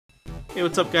Hey,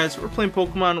 what's up, guys? We're playing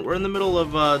Pokemon. We're in the middle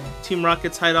of Team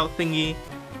Rocket's hideout thingy.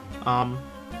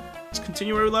 Let's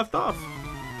continue where we left off.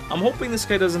 I'm hoping this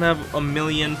guy doesn't have a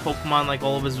million Pokemon like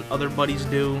all of his other buddies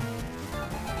do.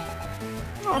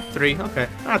 Oh, 3. Okay,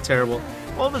 not terrible.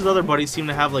 All of his other buddies seem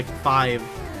to have like 5.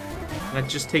 And it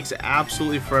just takes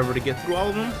absolutely forever to get through all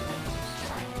of them.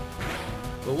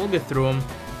 But we'll get through them.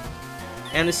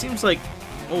 And it seems like...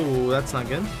 Oh, that's not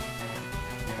good.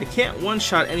 I can't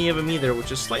one-shot any of them either,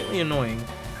 which is slightly annoying.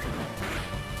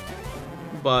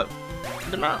 But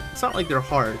they're not. It's not like they're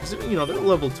hard, because you know they're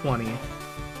level 20.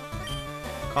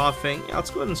 Coughing. Yeah,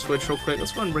 let's go ahead and switch real quick.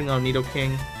 Let's go ahead and bring on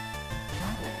Nidoking.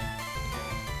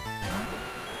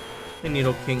 I think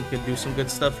Nidoking could do some good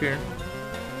stuff here.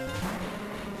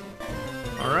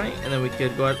 All right, and then we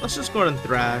could go ahead. Let's just go ahead and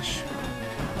Thrash.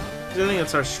 I think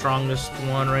that's our strongest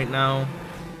one right now.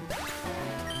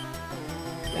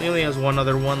 He only has one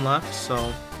other one left, so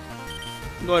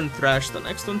go ahead and Thrash the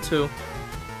next one too.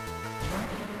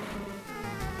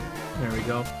 There we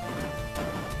go.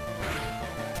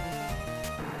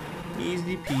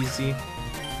 Easy peasy.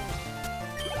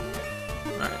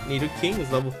 Alright, Nidoking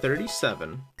is level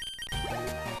 37.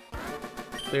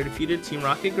 Player defeated, Team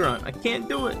Rocket Grunt. I can't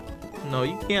do it. No,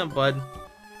 you can't, bud.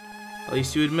 At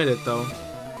least you admit it, though.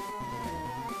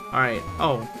 Alright.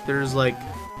 Oh, there's like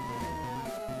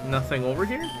nothing over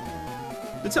here?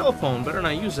 The telephone, better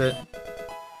not use it.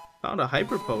 Found a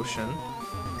hyper potion.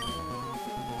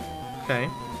 Okay.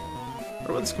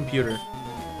 What about this computer?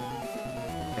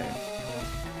 Okay.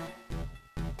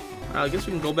 I guess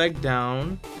we can go back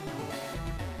down.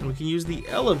 And we can use the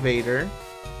elevator.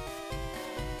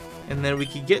 And then we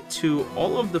can get to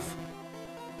all of the...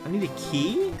 I need a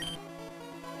key?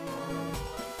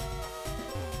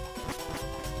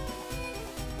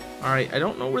 Alright, I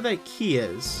don't know where that key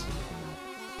is.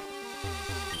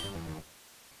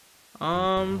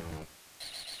 I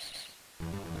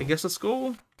guess let's go.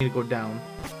 I need to go down.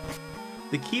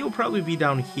 The key will probably be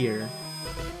down here.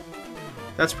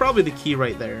 That's probably the key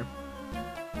right there.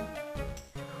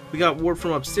 We got word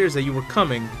from upstairs that you were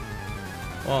coming.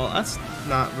 Well, that's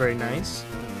not very nice.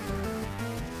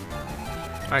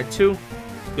 Alright, 2.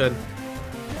 Good.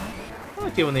 I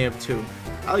like it when they have 2.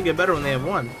 I like it better when they have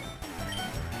 1.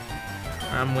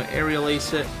 I'm gonna aerial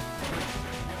ace it.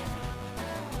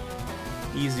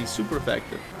 Easy, super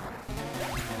effective.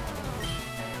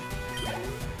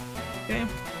 Okay.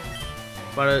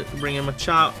 About to bring him a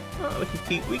chop. Oh, we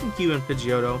can keep in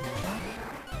Pidgeot.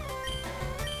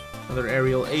 Another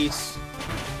aerial ace.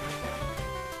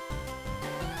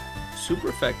 Super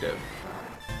effective.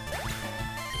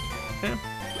 Okay.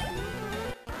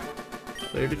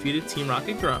 Player defeated, Team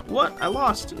Rocket Grunt. What? I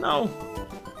lost. No.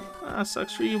 Ah,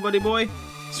 sucks for you, buddy boy.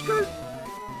 Skirt.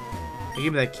 Hey,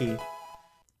 give me that key.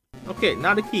 Okay,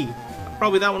 not a key.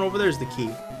 Probably that one over there is the key.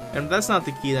 And if that's not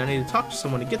the key, then I need to talk to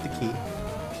someone to get the key.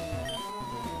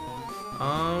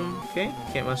 Okay.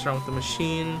 Can't mess around with the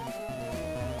machine.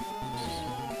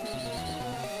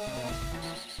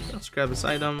 Let's grab this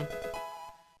item.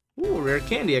 Ooh, rare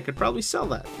candy. I could probably sell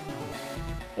that.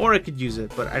 Or I could use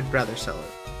it, but I'd rather sell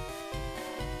it.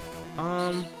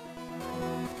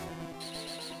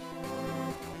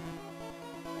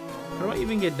 How do I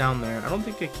even get down there? I don't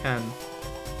think I can.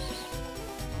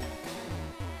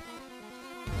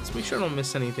 Let's make sure I don't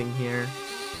miss anything here.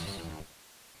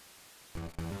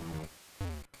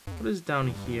 What is down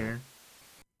here?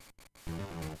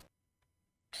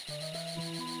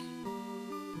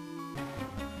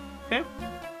 Okay.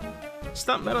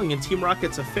 Stop meddling in Team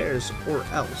Rocket's affairs, or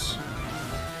else.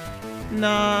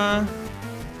 Nah.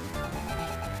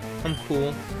 I'm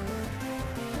cool.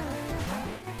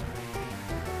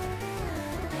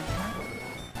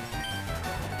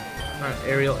 Alright,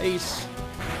 aerial ace.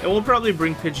 And we'll probably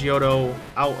bring Pidgeot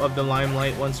out of the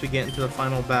limelight once we get into the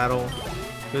final battle.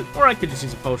 Or I could just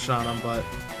use a potion on him, but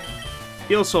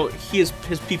his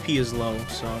PP is low,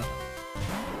 so.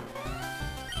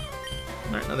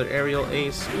 Alright, another aerial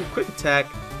ace. Ooh, quick attack.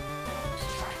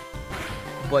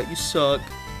 But you suck.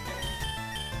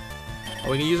 Oh,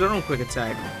 we can use our own quick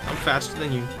attack. I'm faster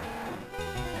than you.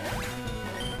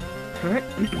 Alright.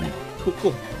 Cool,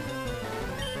 cool.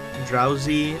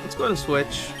 Drowsy. Let's go ahead and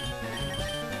switch.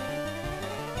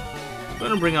 I'm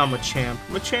going to bring on Machamp.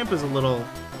 Machamp is a little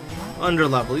under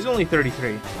level. He's only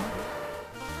 33.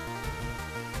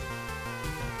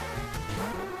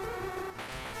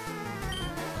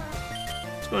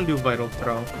 Let's go and do Vital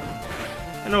Throw.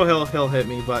 I know he'll hit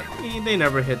me, but they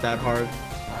never hit that hard.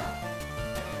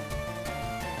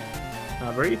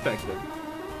 Not very effective.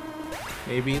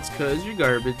 Maybe it's because you're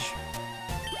garbage.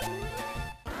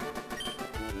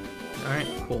 Alright,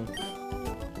 cool.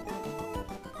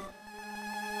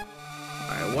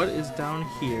 what is down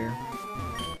here?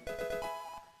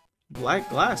 Black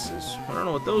glasses. I don't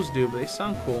know what those do, but they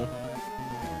sound cool.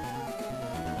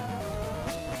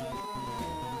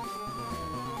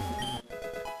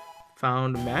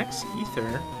 Found Max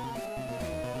Ether.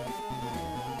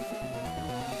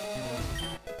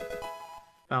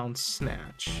 Found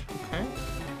Snatch. Okay.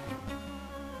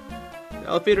 The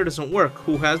elevator doesn't work.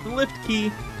 Who has the lift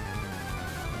key?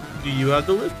 Do you have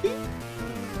the lift key?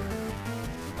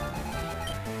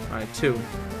 Alright, 2.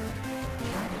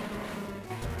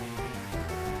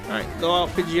 Alright, go out,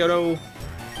 Pidgeotto.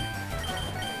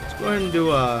 Let's go ahead and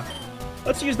do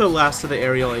let's use the last of the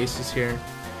aerial aces here.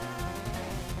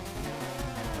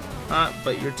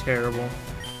 But you're terrible.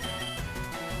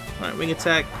 Alright, wing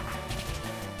attack.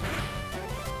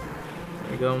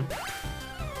 There we go.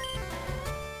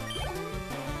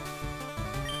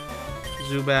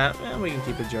 Zubat. We can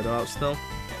keep a Johto out still.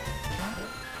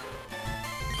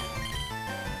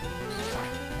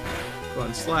 Go ahead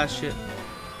and slash it.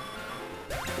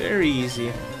 Very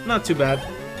easy. Not too bad.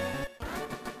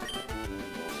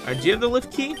 Alright, do you have the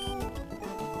lift key?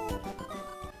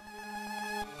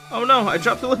 Oh no, I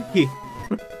dropped the lift key.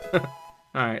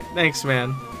 Alright, thanks,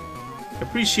 man.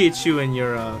 Appreciate you and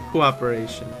your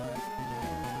cooperation.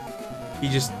 He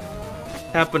just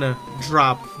happened to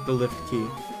drop the lift key.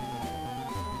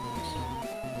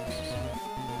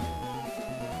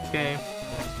 Okay.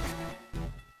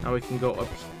 Now we can go up.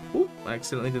 Oop, I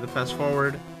accidentally did the fast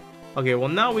forward. Okay, well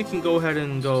now we can go ahead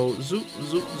and go zoop,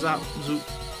 zoop, zap, zoop.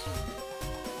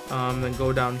 Then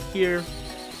go down here.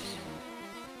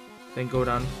 Then go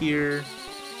down here.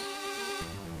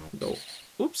 Go.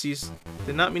 Oopsies.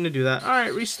 Did not mean to do that.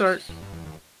 Alright, restart.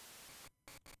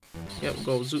 Yep,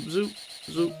 go zoop, zoop,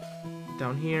 zoop.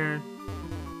 Down here.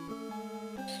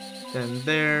 Then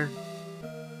there.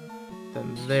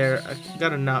 Then there. I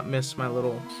gotta not miss my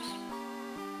little...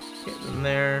 Okay, then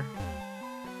there.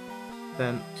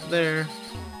 Then there.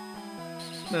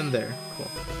 Then there. Cool.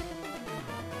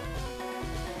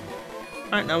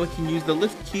 Alright, now we can use the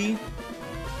lift key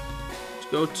to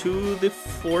go to the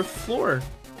 4th floor.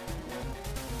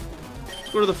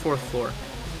 Let's go to the 4th floor.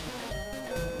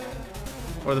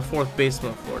 Or the 4th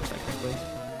basement floor, technically.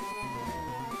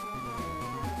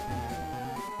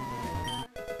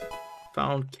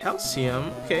 Found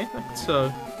calcium. Okay, let's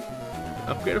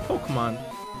upgrade a Pokemon.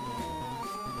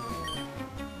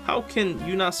 How can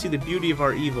you not see the beauty of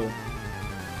our evil?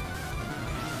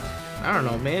 I don't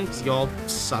know, man, because y'all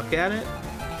suck at it.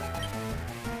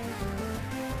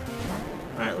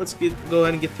 Alright, let's go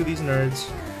ahead and get through these nerds.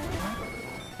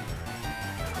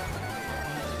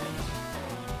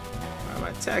 Alright, my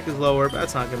attack is lower, but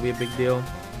that's not going to be a big deal.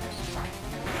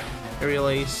 Aerial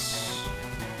Ace.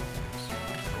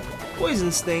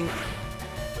 Poison Sting.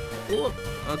 Oh,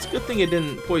 it's a good thing it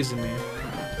didn't poison me.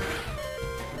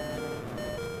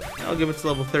 I'll give it to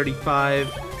level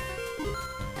 35.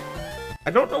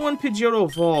 I don't know when Pidgeot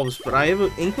evolves, but I have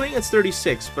an inkling it's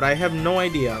 36, but I have no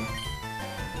idea.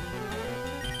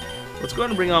 Let's go ahead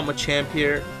and bring out Machamp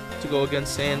here to go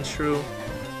against Sandshrew.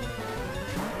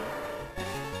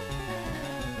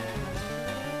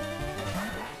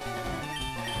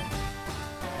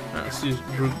 Alright, let's use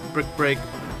Brick Break.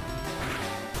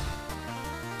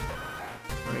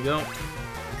 There we go.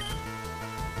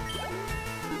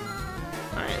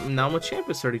 Alright, now Machamp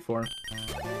is 34.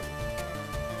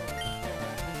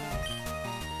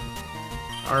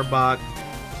 Arbok.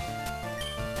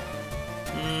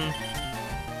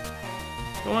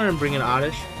 Go ahead and bring in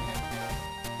Oddish.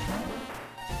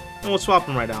 And we'll swap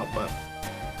him right out, but...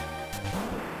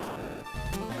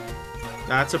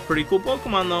 That's a pretty cool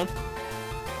Pokemon, though.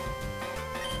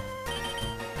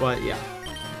 But, yeah.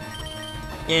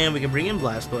 And we can bring in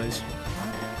Blastoise.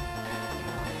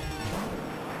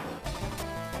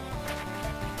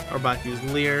 Arbok use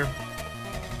Leer.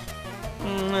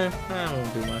 That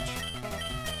won't do much.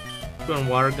 Go and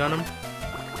Water Gun him.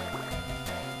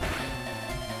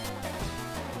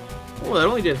 Oh, that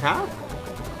only did half?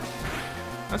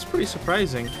 That's pretty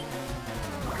surprising.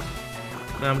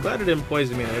 Now, I'm glad it didn't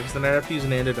poison me there, because then I'd have to use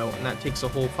an antidote, and that takes a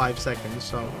whole 5 seconds,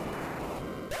 so...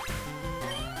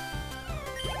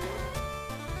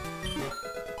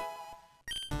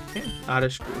 Okay,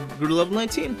 Oddish grew to level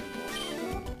 19.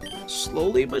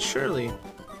 Slowly but surely.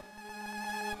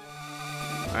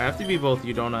 I have to be both of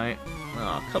you, don't I?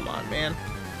 Oh, come on, man.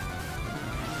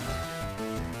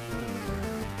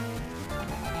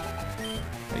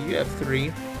 Oh, you have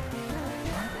 3.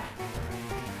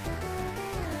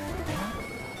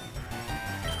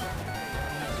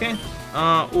 Okay.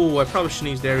 Ooh, I probably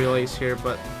shouldn't use the Aerial Ace here,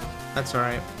 but that's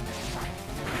alright.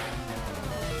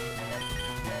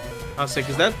 I'll say,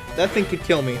 because that thing could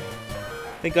kill me.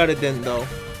 Thank God it didn't, though.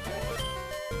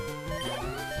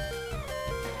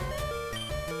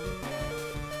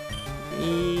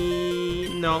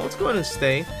 No, let's go ahead and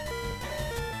stay.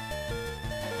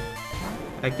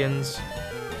 Ekans.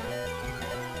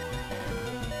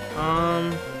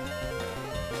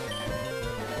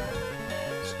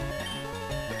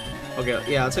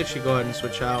 Okay, yeah, let's actually go ahead and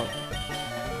switch out.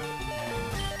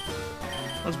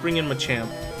 Let's bring in Machamp.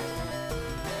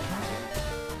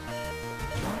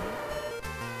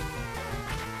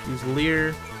 Use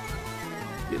Leer.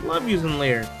 I love using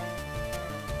Leer.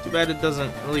 Too bad it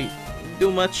doesn't really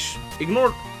do much.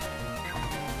 Ignore.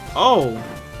 Oh.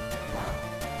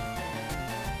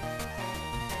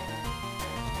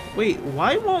 Wait,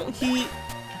 why won't he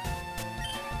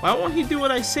do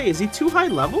what I say? Is he too high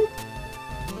level?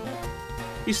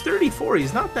 He's 34,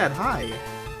 he's not that high.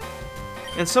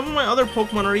 And some of my other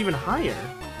Pokemon are even higher.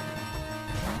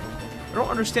 I don't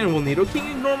understand, will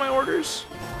Nidoking ignore my orders?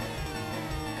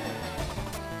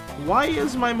 Why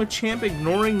is my Machamp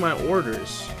ignoring my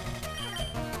orders?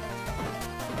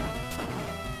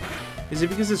 Is it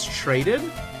because it's traded?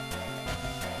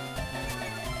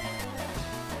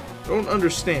 I don't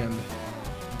understand.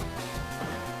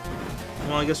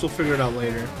 Well, I guess we'll figure it out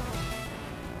later.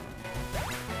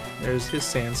 There's his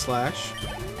Sand Slash.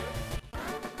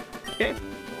 Okay.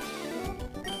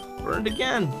 Burned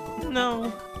again.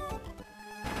 No.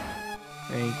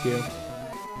 Thank you.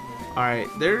 Alright,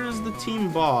 there's the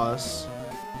team boss.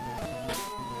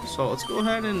 So let's go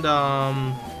ahead and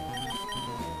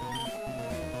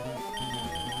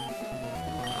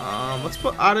let's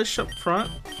put Oddish up front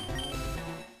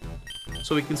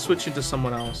so we can switch into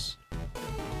someone else.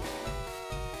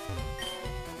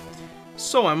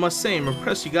 So I must say, I'm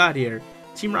impressed you got here.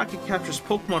 Team Rocket captures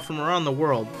Pokemon from around the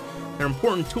world. They're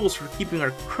important tools for keeping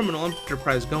our criminal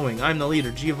enterprise going. I'm the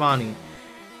leader, Giovanni.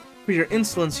 For your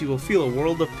insolence, you will feel a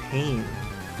world of pain.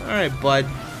 Alright, bud.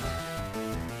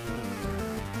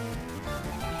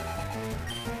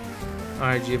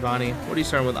 Alright, Giovanni. What are you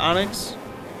starting with? Onix?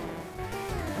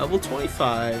 Level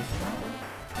 25.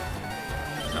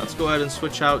 Now let's go ahead and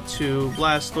switch out to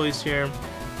Blastoise here.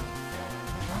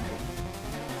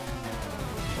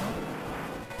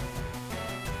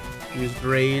 Use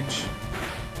Rage.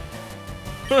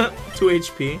 2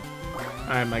 HP.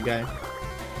 Alright, my guy.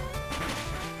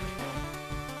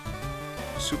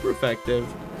 Super effective.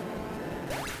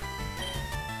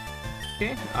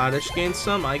 Okay, Oddish gained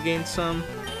some, I gained some.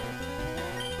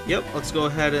 Yep, let's go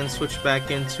ahead and switch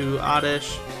back into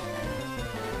Oddish.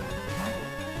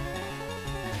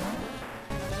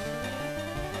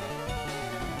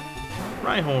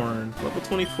 Rhyhorn, level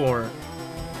 24.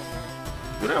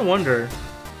 Dude, I wonder.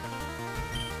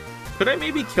 Could I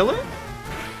maybe kill it?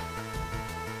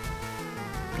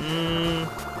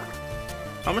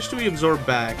 How much do we absorb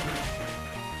back?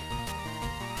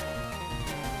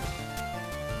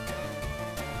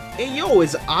 Hey yo,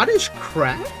 is Oddish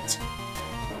cracked?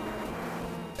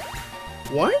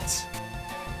 What?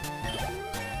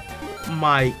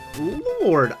 My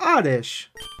lord, Oddish.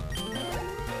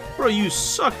 Bro, you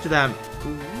sucked that.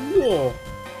 Whoa.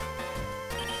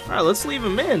 Alright, let's leave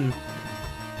him in.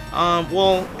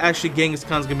 Well, actually,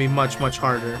 Kangaskhan's gonna be much, much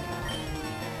harder.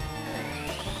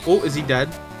 Oh, is he dead?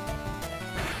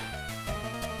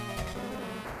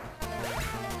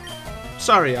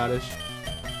 Sorry, Oddish.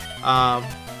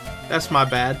 That's my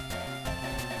bad.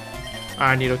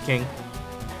 Alright, Nidoking.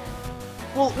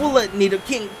 We'll let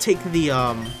Nidoking take the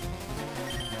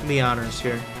honors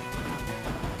here.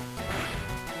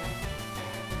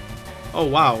 Oh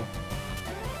wow.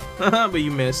 But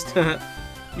you missed.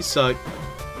 You suck.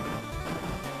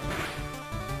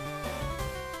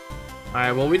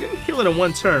 Alright, well we didn't kill it in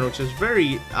one turn, which is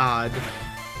very odd.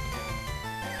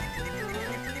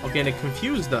 Okay, and it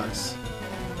confused us.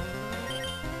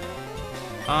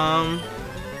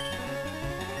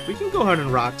 We can go ahead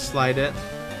and Rock Slide it.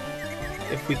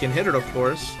 If we can hit it, of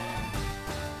course.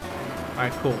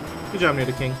 Alright, cool. Good job,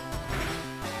 Nidoking.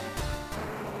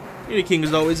 Nidoking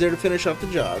is always there to finish off the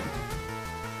job.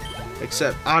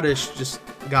 Except Oddish just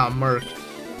got murked.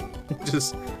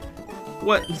 Just...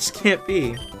 what? This can't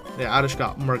be. Yeah, Oddish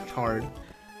got murked hard.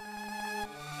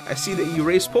 I see that you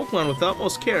raise Pokemon with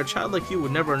utmost care. A child like you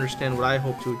would never understand what I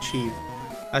hope to achieve.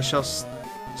 I shall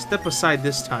step aside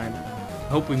this time. I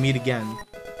hope we meet again.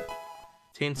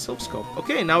 Obtain Silph-Scope.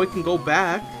 Okay, now we can go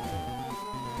back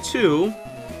to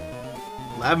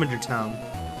Lavender Town.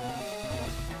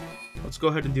 Let's go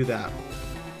ahead and do that.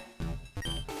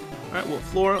 Alright, well,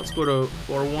 Flora, let's go to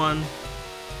floor 1.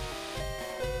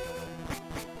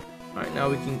 Alright, now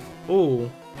we can...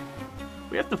 oh.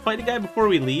 We have to fight a guy before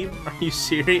we leave? Are you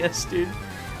serious, dude?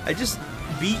 I just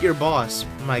beat your boss,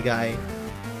 my guy.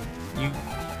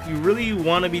 You really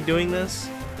want to be doing this?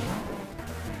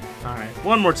 Alright,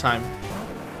 one more time.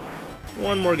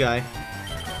 One more guy.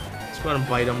 Let's go ahead and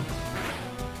bite him.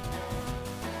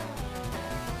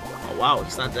 Oh wow,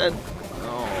 he's not dead.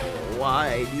 Oh,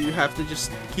 why do you have to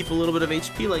just keep a little bit of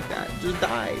HP like that? Just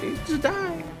die, dude. Just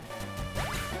die.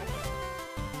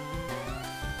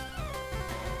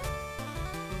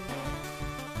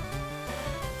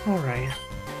 Alright.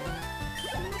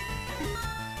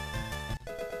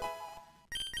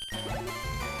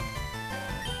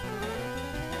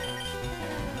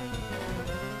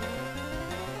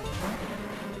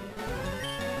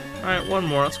 Alright, one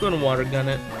more. Let's go ahead and water gun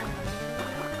it.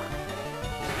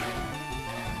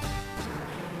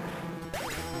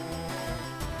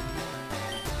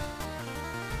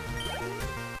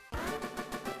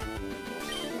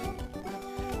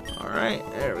 Alright,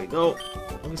 there we go.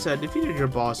 Like I said, I defeated your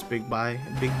boss, big boy.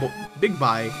 Like,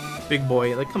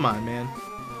 come on, man.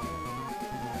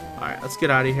 Alright, let's get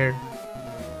out of here.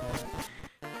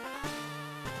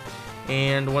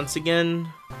 And once again,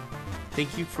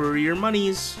 thank you for your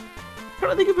monies. I'm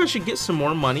trying to think if I should get some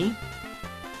more money.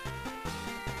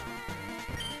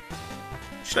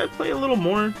 Should I play a little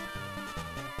more?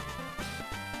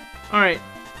 Alright,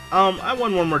 I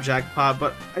won one more jackpot,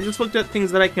 but I just looked at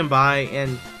things that I can buy,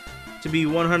 and to be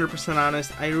 100%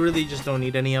 honest, I really just don't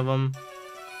need any of them.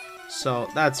 So,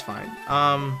 that's fine.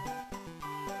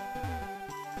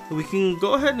 We can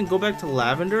go ahead and go back to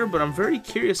Lavender, but I'm very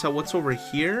curious at what's over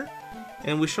here.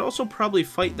 And we should also probably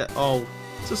fight that... Oh,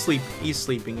 it's asleep. He's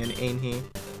sleeping, ain't he?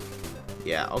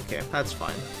 Yeah, okay, that's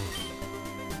fine.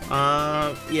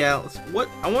 Yeah, what...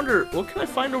 I wonder, what can I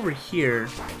find over here?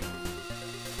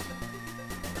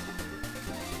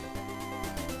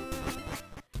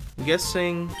 I'm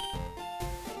guessing...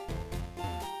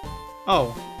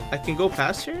 Oh, I can go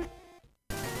past here?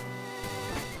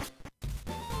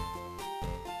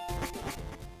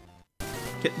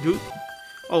 Dude.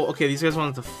 Oh, okay, these guys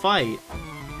wanted to fight.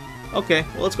 Okay,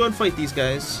 well, let's go and fight these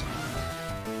guys.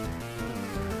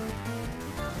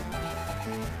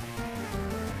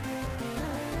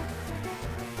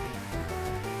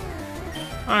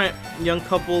 Alright, young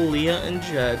couple, Leah and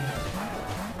Jed.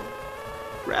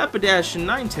 Rapidash and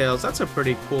Ninetales, that's a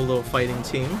pretty cool little fighting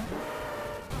team.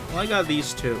 Well, I got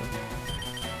these two.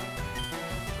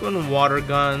 Go and water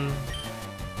gun.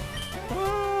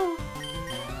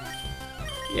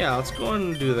 Yeah, let's go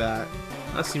and do that.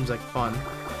 That seems like fun.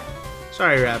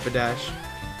 Sorry, Rapidash.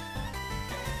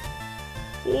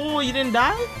 Oh, you didn't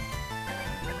die?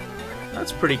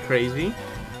 That's pretty crazy.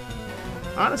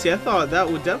 Honestly, I thought that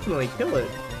would definitely kill it.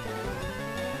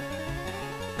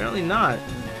 Apparently not.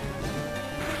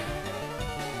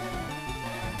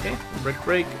 Okay,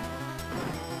 break.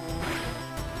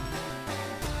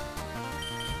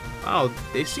 Wow,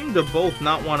 they seem to both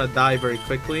not want to die very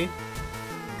quickly.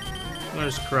 I'm gonna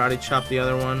just karate chop the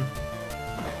other one.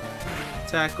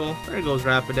 Tackle. There goes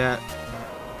Rapidat.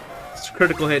 It's a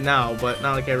critical hit now, but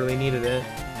not like I really needed it.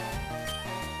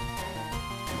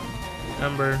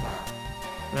 Remember.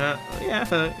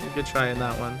 Yeah, good try in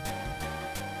that one.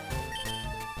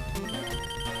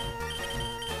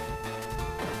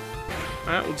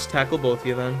 Alright, we'll just tackle both of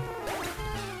you then.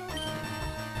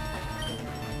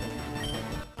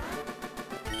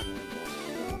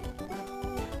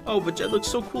 Oh, but Jed looks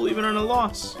so cool even on a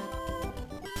loss.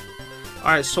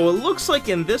 Alright, so it looks like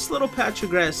in this little patch of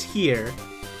grass here,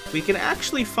 we can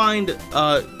actually find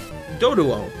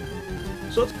Doduo.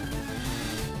 So it's...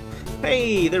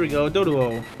 Hey, there we go,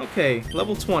 Doduo. Okay,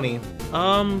 level 20.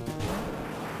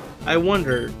 I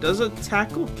wonder, does a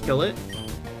tackle kill it?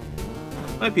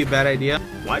 Might be a bad idea.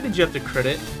 Why did you have to crit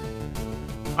it?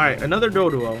 Alright, another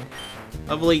Doduo.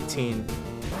 Level 18.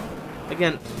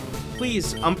 Again,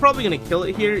 please, I'm probably gonna kill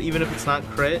it here, even if it's not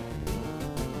crit.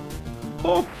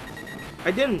 Oh! I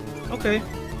didn't. Okay.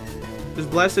 This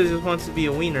Blaster just wants to be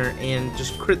a wiener and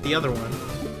just crit the other one.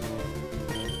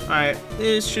 Alright,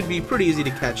 this should be pretty easy to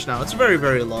catch now. It's very,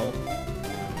 very low.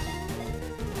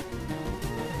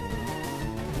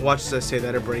 Watch as I say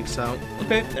that it breaks out.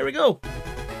 Okay, there we go.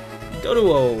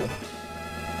 Doduo.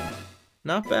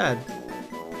 Not bad.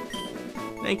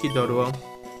 Thank you, Doduo.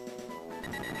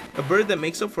 A bird that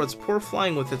makes up for its poor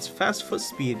flying with its fast foot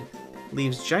speed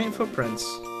leaves giant footprints.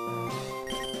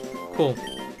 Cool.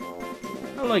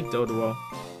 I like Doduo.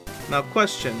 Now,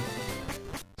 question.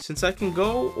 Since I can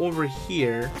go over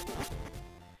here...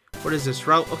 What is this?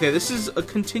 Route... Okay, this is a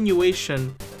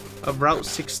continuation of Route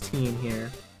 16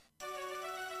 here.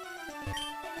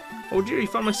 Oh dear, you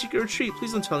found my secret retreat.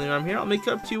 Please don't tell me I'm here. I'll make it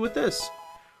up to you with this.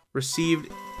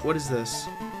 Received, what is this?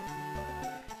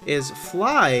 Is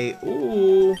fly.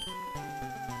 Ooh.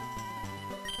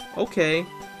 Okay.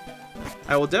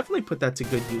 I will definitely put that to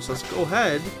good use. Let's go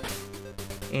ahead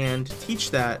and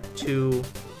teach that to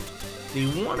the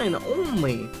one and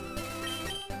only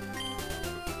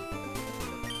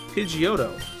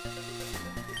Pidgeot.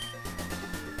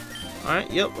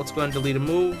 Alright, yep, let's go ahead and delete a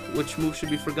move. Which move should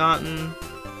be forgotten?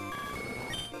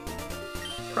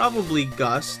 Probably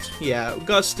Gust. Yeah,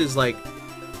 Gust is like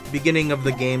beginning of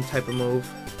the game type of move.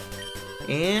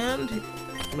 And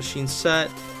machine set.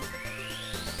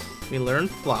 We learn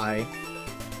fly.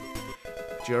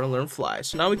 Pidgeot learn fly.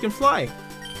 So now we can fly.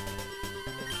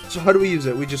 So how do we use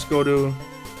it? We just go to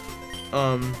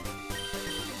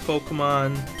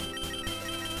Pokemon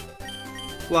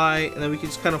fly, and then we can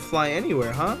just kind of fly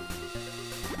anywhere, huh?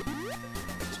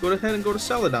 Let's go ahead and go to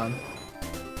Celadon.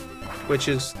 Which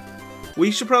is,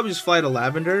 we should probably just fly to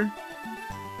Lavender.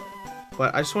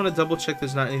 But I just want to double check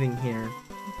there's not anything here.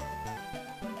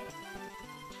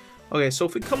 Okay, so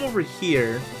if we come over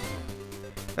here,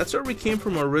 that's where we came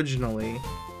from originally.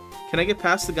 Can I get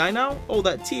past the guy now? Oh,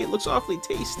 that tea, it looks awfully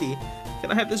tasty. Can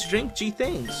I have this drink? Gee,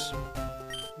 thanks.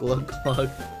 Glug glug.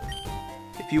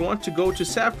 If you want to go to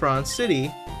Saffron City,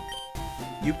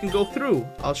 you can go through.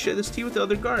 I'll share this tea with the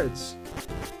other guards.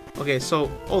 Okay,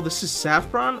 so, oh, this is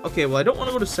Saffron? Okay, well, I don't want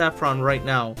to go to Saffron right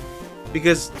now,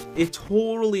 because it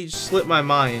totally slipped my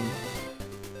mind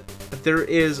that there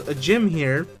is a gym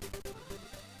here.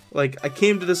 Like, I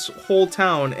came to this whole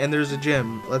town and there's a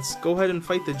gym. Let's go ahead and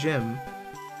fight the gym.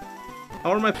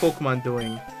 How are my Pokemon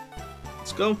doing?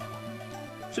 Let's go.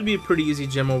 Should be a pretty easy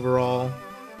gym overall.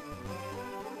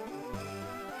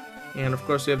 And of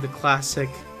course we have the classic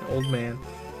old man.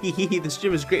 Hehehe, this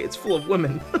gym is great. It's full of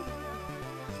women.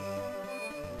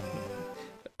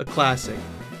 A classic.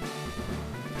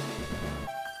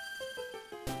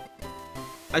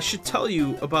 I should tell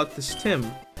you about this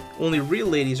gym. Only real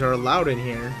ladies are allowed in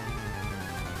here.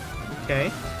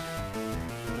 Okay.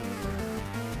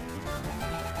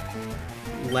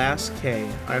 Last K.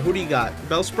 Alright, who do you got?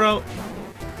 Bellsprout?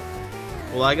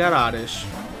 Well, I got Oddish.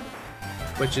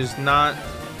 Which is not...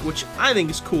 which I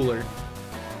think is cooler.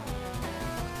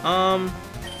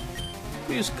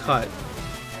 We use Cut.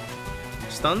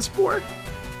 Stun Spore?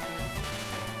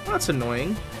 That's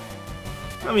annoying.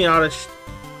 I mean, Oddish...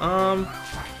 how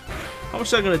much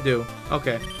is that gonna do?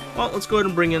 Okay. Well, let's go ahead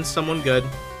and bring in someone good.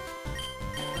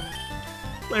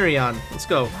 Flareon, let's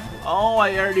go. Oh,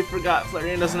 I already forgot.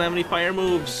 Flareon doesn't have any fire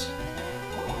moves.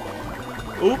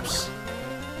 Oops.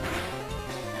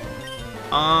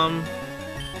 Oh,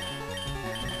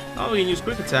 we can use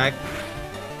Quick Attack.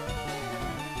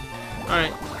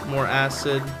 Alright, more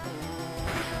Acid.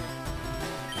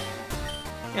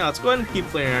 Yeah, let's go ahead and keep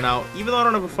Flareon out, even though I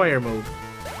don't have a fire move.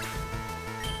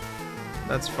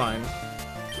 That's fine.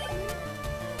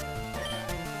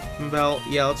 Bell,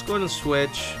 yeah, let's go ahead and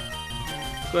switch.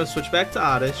 Go ahead and switch back to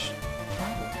Oddish.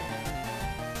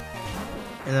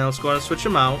 And then let's go ahead and switch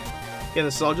him out. Again,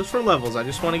 this is all just for levels. I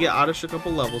just want to get Oddish a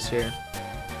couple levels here.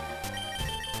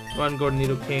 Go ahead and go to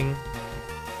Nidoking.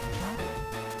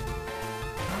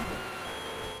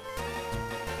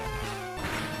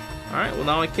 Alright, well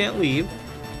now I can't leave.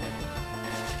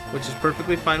 Which is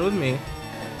perfectly fine with me.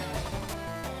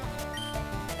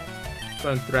 Go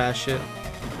ahead and thrash it.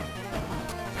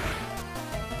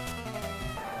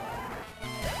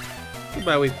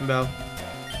 Goodbye, Weeping Bell.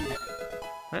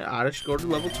 Alright, Oddish, go to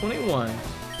level 21.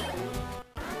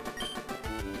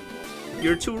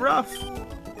 You're too rough.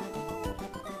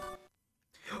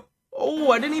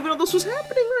 Oh, I didn't even know this was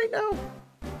happening right now.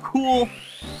 Cool.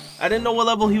 I didn't know what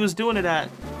level he was doing it at.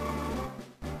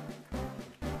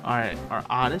 Alright, our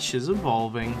Oddish is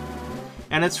evolving.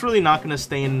 And it's really not going to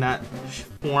stay in that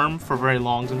form for very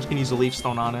long, so I'm just going to use a Leaf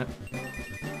Stone on it.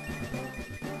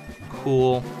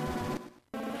 Cool.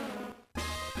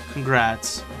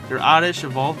 Congrats. Your Oddish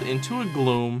evolved into a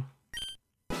Gloom.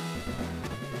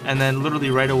 And then literally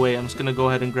right away, I'm just going to go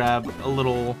ahead and grab a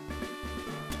little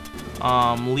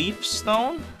Leaf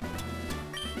Stone.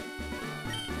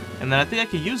 And then I think I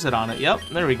could use it on it. Yep,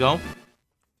 there we go.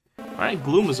 Alright,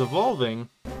 Gloom is evolving.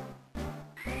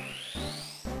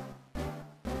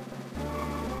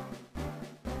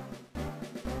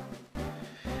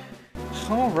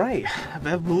 Alright,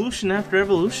 evolution after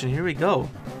evolution, here we go.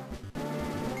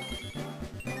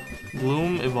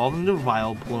 Gloom evolved into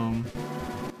Vileplume.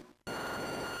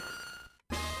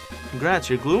 Congrats,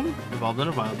 your Gloom evolved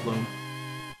into Vileplume.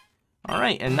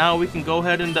 Alright, and now we can go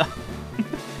ahead and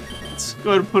let's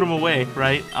go ahead and put him away,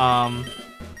 right?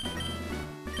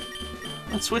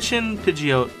 Let's switch in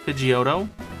Pidgeotto.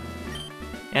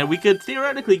 And we could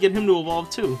theoretically get him to evolve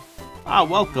too. Ah,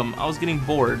 welcome. I was getting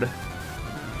bored.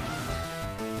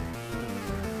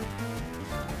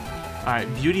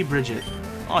 Alright, Beauty Bridget.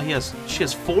 Oh, she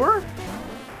has 4?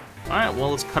 Alright,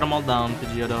 well, let's cut them all down,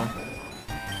 Pidgeotto.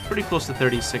 Pretty close to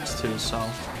 36 too, so.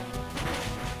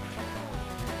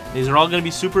 These are all going to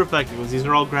be super effective because these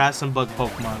are all grass and bug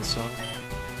Pokemon, so.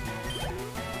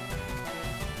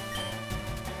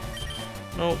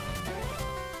 Nope.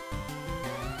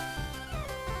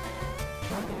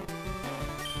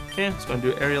 Okay, let's go and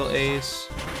do Aerial Ace.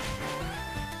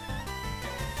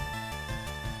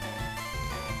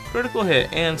 Critical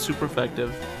hit and super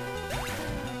effective.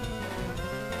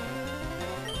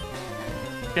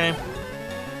 Okay.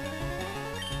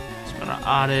 Let's go to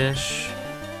Oddish.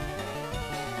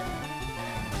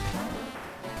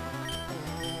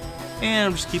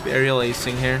 And just keep aerial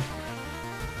acing here.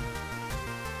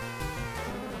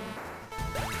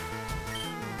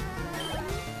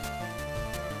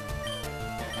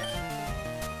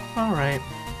 Alright.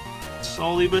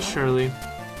 Slowly but surely.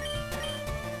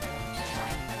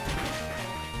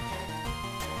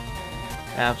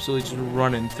 Absolutely just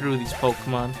running through these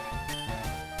Pokemon.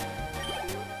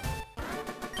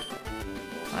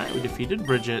 Alright, we defeated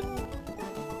Bridget.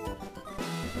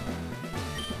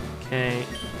 Okay.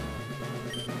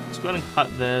 Let's go ahead and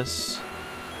cut this.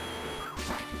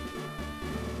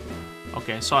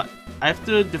 Okay, so I have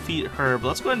to defeat her, but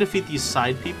let's go ahead and defeat these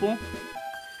side people.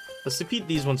 Let's defeat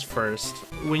these ones first.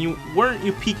 Weren't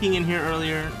you peeking in here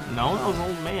earlier? No, that was an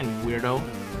old man, you weirdo.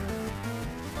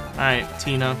 Alright,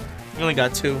 Tina. You only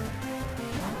got 2.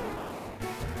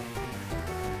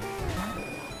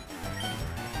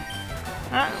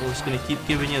 Alright, we're just gonna keep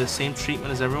giving you the same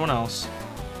treatment as everyone else.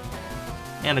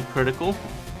 And a critical.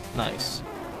 Nice.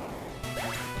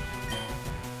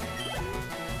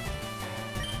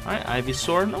 Alright,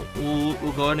 Ivysaur. Nope,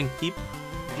 we'll go ahead and keep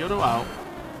Johto out.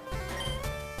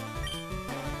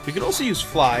 We could also use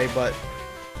Fly, but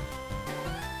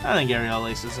I think Aerial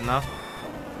Ace is enough.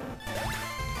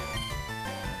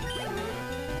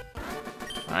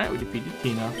 Alright, we defeated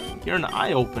Tina. You're an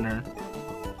eye-opener.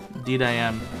 Indeed I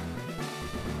am.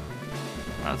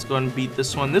 Alright, let's go ahead and beat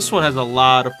this one. This one has a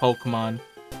lot of Pokemon.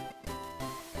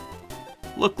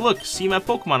 Look, see my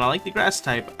Pokemon. I like the grass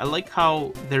type. I like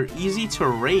how they're easy to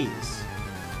raise.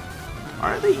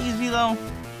 Are they easy, though?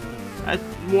 I'd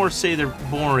more say they're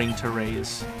boring to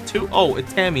raise. 2? Oh,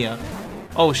 Itamia.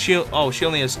 Oh, she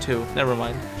only has 2. Never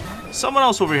mind. Someone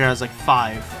else over here has like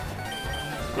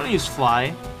 5. I'm gonna use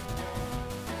Fly.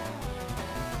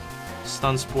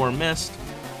 Stun Spore missed.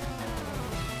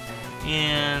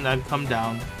 And I've come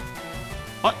down.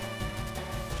 What?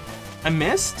 I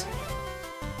missed?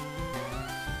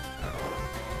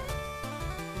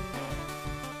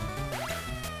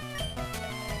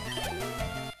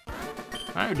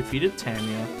 Alright, we defeated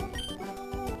Tamia.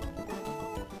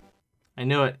 I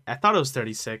knew it. I thought it was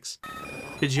 36.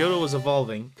 Pidgeotto was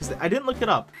evolving. Because I didn't look it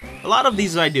up. A lot of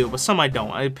these I do, but some I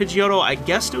don't. Pidgeotto, I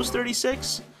guessed it was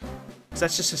 36. Because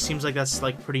that just seems like that's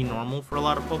like pretty normal for a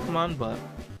lot of Pokemon, but...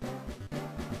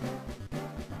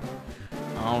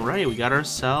 Alright, we got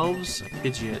ourselves a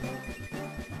Pidgeot.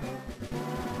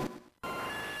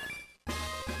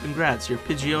 Congrats, your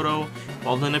Pidgeotto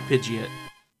evolved in a Pidgeot.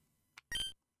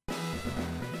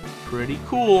 Pretty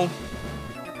cool.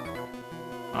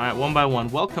 Alright, one by one.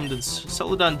 Welcome to the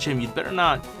Celadon Gym. You'd better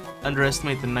not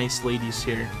underestimate the nice ladies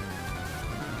here.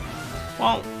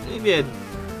 Well, maybe I'd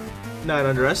not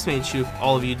underestimate you if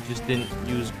all of you just didn't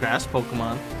use grass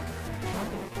Pokemon.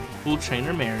 Cool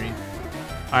Trainer Mary.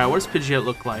 Alright, what does Pidgeot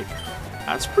look like?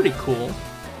 That's pretty cool.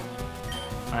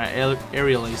 Alright,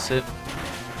 Aerial Ace it.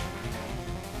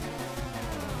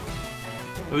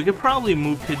 We could probably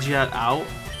move Pidgeot out.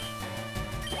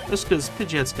 Just because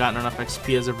Pidgeot's gotten enough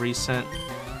XP as of recent.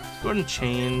 Let's go ahead and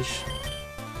change.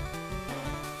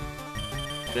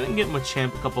 Go ahead and get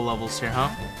Machamp a couple levels here, huh?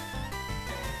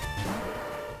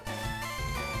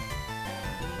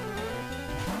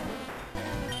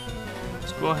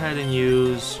 Let's go ahead and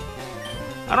use...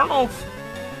 I don't know if...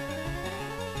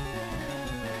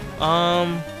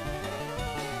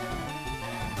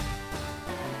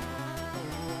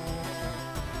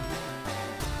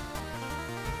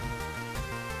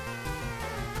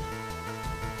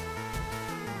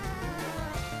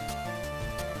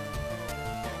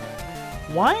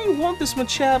 Why won't this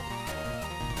Machamp...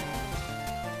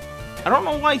 I don't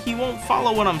know why he won't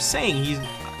follow what I'm saying.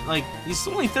 He's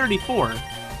only 34.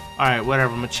 Alright,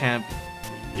 whatever, Machamp.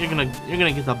 You're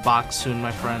gonna get the box soon,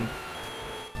 my friend.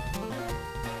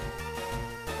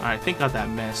 Alright, thank God that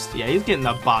missed. Yeah, he's getting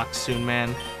the box soon,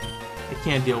 man. I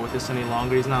can't deal with this any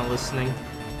longer. He's not listening.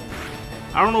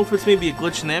 I don't know if it's maybe a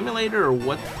glitch in the emulator or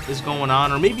what is going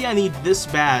on, or maybe I need this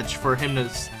badge for him to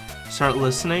start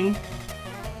listening,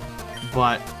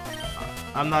 but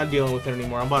I'm not dealing with it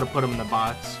anymore. I'm about to put him in the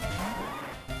box.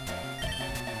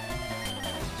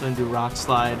 So I'm gonna do Rock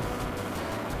Slide.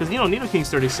 Because, you know, Nidoking's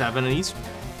 37 and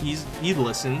he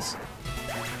listens.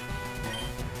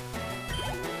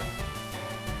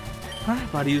 Alright,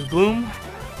 about to use Gloom.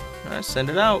 Alright, send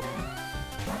it out.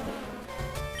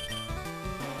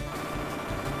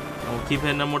 And we'll keep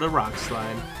hitting him with a Rock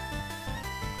Slide.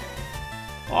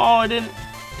 Oh, it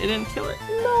didn't kill it.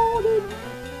 No, it didn't.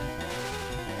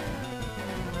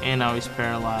 And now he's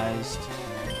paralyzed.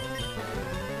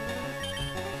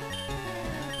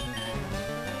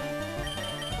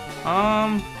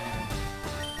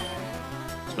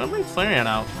 It's gonna bring Flareon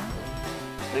out.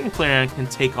 I think Flareon can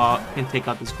take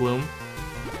out this Gloom.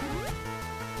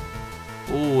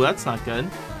 Ooh, that's not good.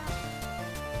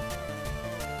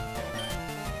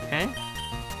 Okay.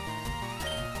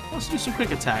 Let's do some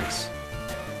quick attacks.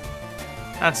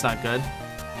 That's not good.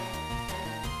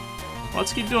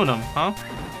 Let's keep doing them, huh?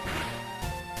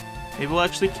 Maybe we'll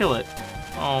actually kill it.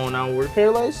 Oh, now we're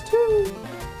paralyzed too.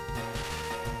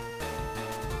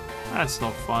 That's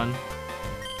no fun.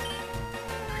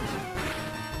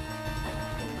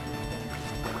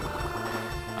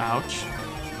 Ouch.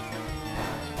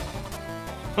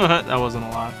 That wasn't a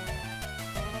lot.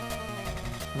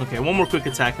 Okay, one more quick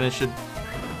attack and it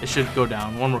should go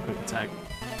down. One more quick attack.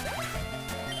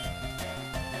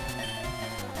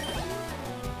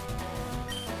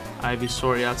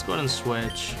 Ivysaur, yeah, let's go ahead and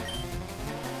switch.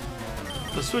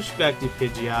 Let's switch back to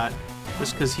Pidgeot.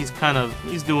 Just because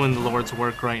he's doing the Lord's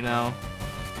work right now.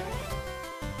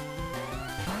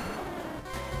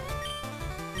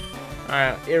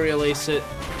 Alright, Aerial Ace it.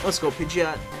 Let's go,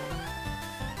 Pidgeot.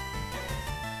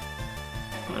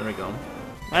 There we go.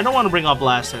 I don't want to bring out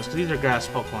Blastoise because these are grass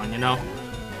Pokemon, you know?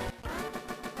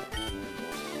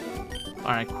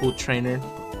 Alright, cool trainer.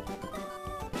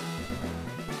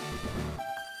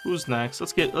 Who's next?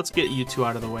 Let's get you two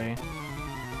out of the way.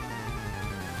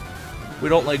 We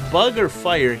don't like bug or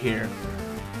fire here.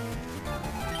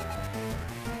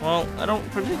 Well, I don't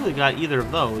particularly got either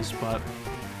of those, but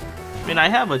I mean I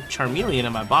have a Charmeleon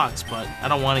in my box, but I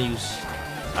don't want to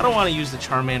use the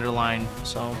Charmander line,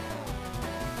 so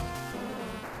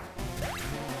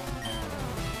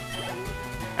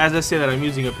as I say that, I'm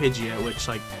using a Pidgeot, which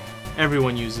like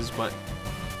everyone uses, but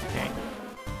okay.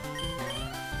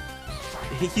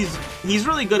 He's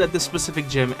really good at this specific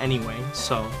gym anyway,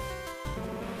 so.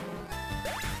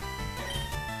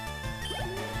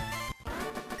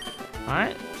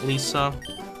 Alright, Lisa.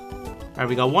 Alright,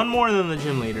 we got one more than the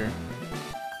gym leader.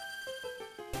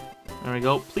 There we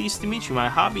go. Pleased to meet you. My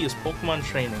hobby is Pokemon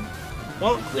training.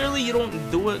 Well, clearly you don't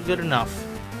do it good enough.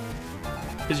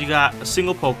 Because you got a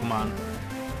single Pokemon.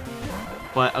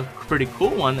 But a pretty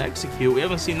cool one to execute. We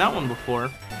haven't seen that one before.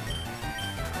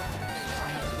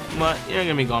 But you're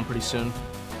gonna be gone pretty soon.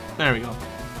 There we go.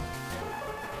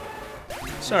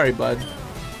 Sorry, bud.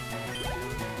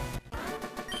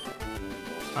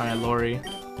 Alright, Lori.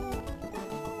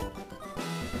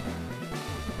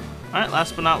 Alright,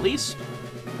 last but not least.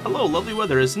 Hello, lovely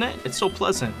weather, isn't it? It's so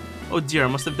pleasant. Oh dear, I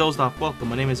must have dozed off. Welcome,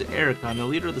 my name is Erica. I'm the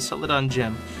leader of the Celadon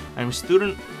Gym. I am a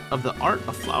student of the art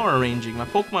of flower arranging. My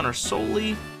Pokemon are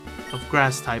solely of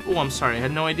grass type. Oh, I'm sorry, I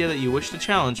had no idea that you wished to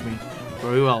challenge me.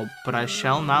 Very well, but I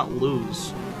shall not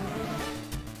lose.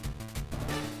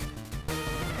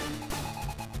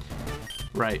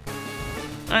 Right.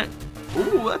 Alright.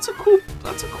 Ooh, that's a cool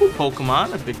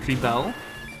Pokemon, a Victory Bell.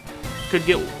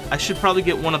 I should probably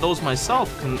get one of those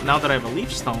myself now that I have a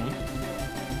Leaf Stone.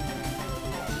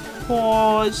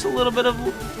 Oh, it's a little bit of...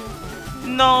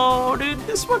 No, dude,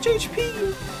 this much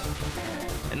HP.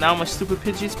 And now my stupid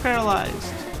Pidgeot's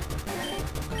paralyzed.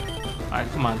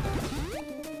 Alright, come on.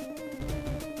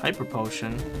 Hyper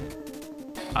Potion.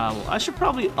 Well, I should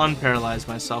probably unparalyze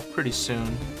myself pretty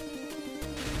soon.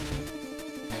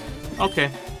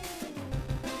 Okay.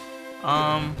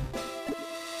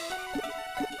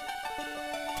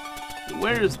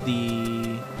 Where's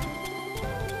the...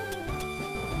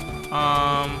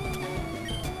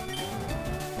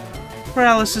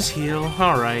 Paralysis heal.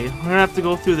 Alright, we're gonna have to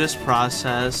go through this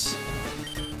process.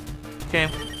 Okay,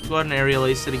 go ahead and Aerial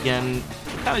Ace it again.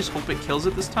 I kinda just hope it kills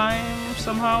it this time,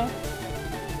 somehow.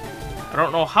 I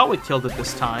don't know how it killed it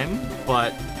this time,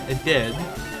 but it did.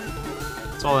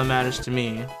 That's all that matters to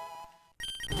me.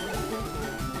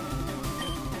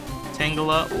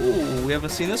 Tangela. Ooh, we haven't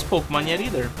seen this Pokemon yet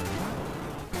either.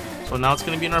 So now it's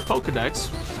gonna be in our Pokedex.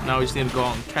 Now we just need to go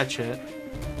out and catch it.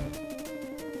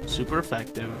 Super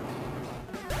effective.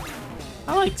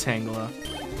 I like Tangela. I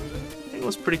think think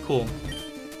it was pretty cool.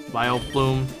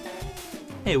 Vileplume.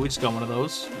 Hey, we just got one of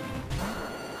those.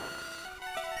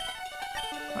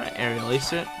 Alright, Aerial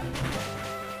Ace it.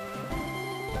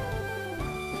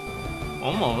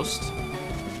 Almost.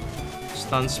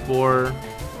 Stun Spore.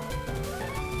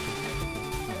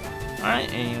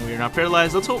 Alright, and we're not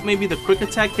paralyzed. Let's hope maybe the quick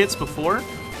attack hits before.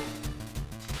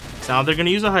 So now they're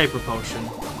gonna use a Hyper Potion.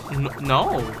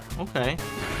 No. Okay.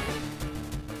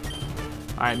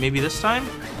 Alright, maybe this time?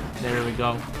 There we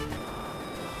go.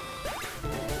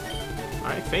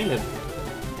 Alright, fainted.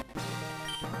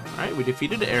 Alright, we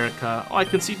defeated Erica. Oh, I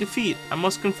concede defeat. I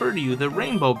must confer to you the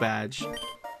Rainbow Badge.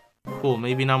 Cool,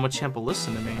 maybe now Machamp will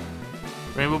listen to me.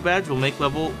 Rainbow Badge will make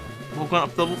Pokemon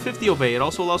up to level 50 obey. It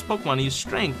also allows Pokemon to use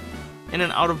Strength in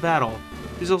and out of battle.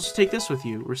 Please also take this with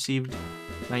you. Received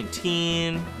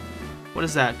 19. What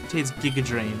is that? Contains Giga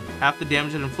Drain. Half the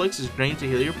damage it inflicts is drained to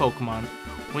heal your Pokemon.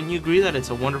 Wouldn't you agree that it's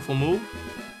a wonderful move?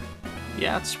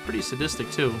 Yeah, it's pretty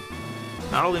sadistic too.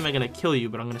 Not only am I gonna kill you,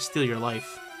 but I'm gonna steal your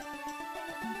life.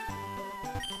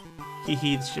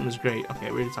 Hehe, this gym is great. Okay,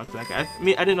 we already talked to that guy. I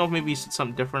didn't know if maybe he said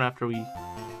something different after we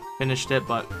finished it,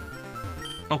 but...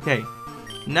 Okay.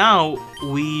 Now,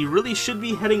 we really should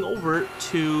be heading over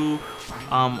to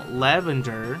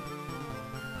Lavender.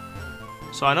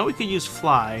 So I know we could use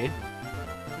Fly.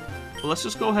 But let's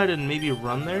just go ahead and maybe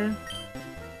run there.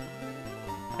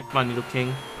 Come on,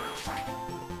 Nidoking.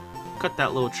 Cut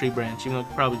that little tree branch, even though I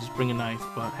could probably just bring a knife,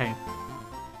 but hey.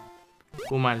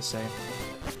 Who am I to say?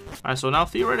 Alright, so now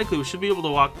theoretically we should be able to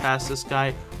walk past this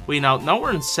guy. Wait, now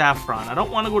we're in Saffron. I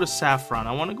don't want to go to Saffron.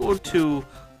 I want to go to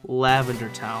Lavender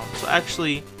Town. So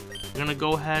actually, we're going to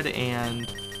go ahead and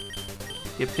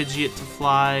get Pidgeot to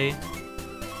fly.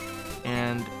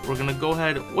 And we're going to go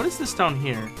ahead... What is this down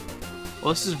here? Well,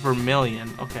 this is Vermilion.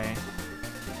 Okay.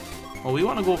 Well, we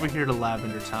want to go over here to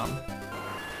Lavender Town.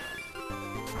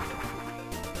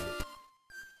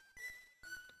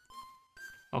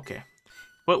 Okay.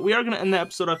 But we are going to end the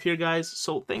episode up here, guys.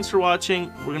 So thanks for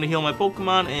watching. We're going to heal my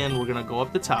Pokemon, and we're going to go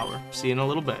up the tower. See you in a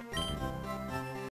little bit.